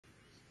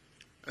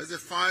As the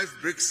 5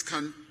 BRICS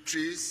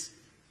countries,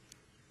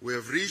 we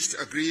have reached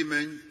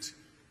agreement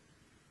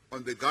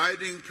on the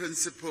guiding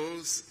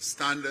principles,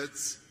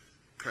 standards,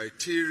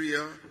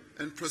 criteria,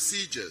 and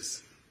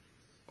procedures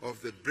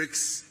of the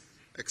BRICS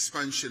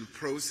expansion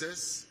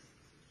process,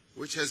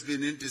 which has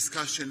been in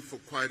discussion for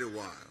quite a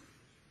while.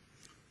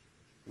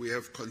 We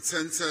have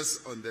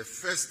consensus on the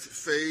first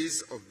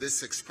phase of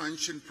this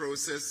expansion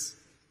process,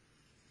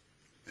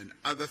 and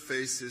other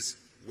phases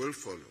will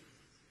follow.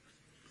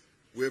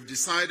 We have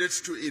decided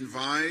to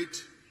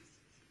invite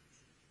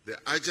the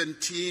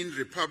Argentine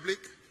Republic,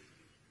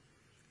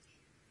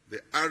 the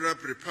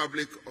Arab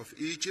Republic of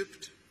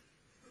Egypt,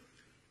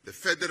 the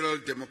Federal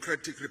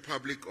Democratic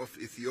Republic of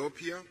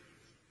Ethiopia,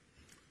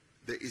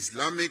 the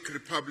Islamic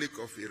Republic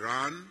of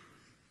Iran,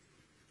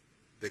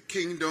 the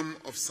Kingdom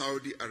of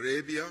Saudi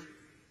Arabia,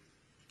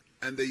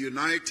 and the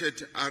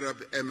United Arab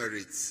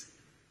Emirates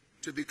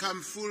to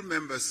become full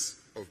members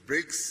of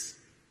BRICS.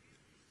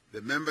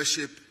 The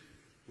membership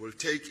will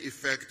take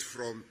effect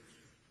from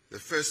the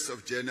 1st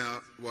of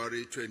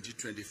January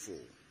 2024.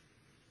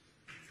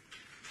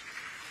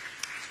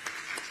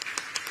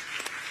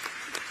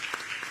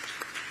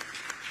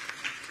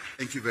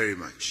 Thank you very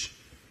much.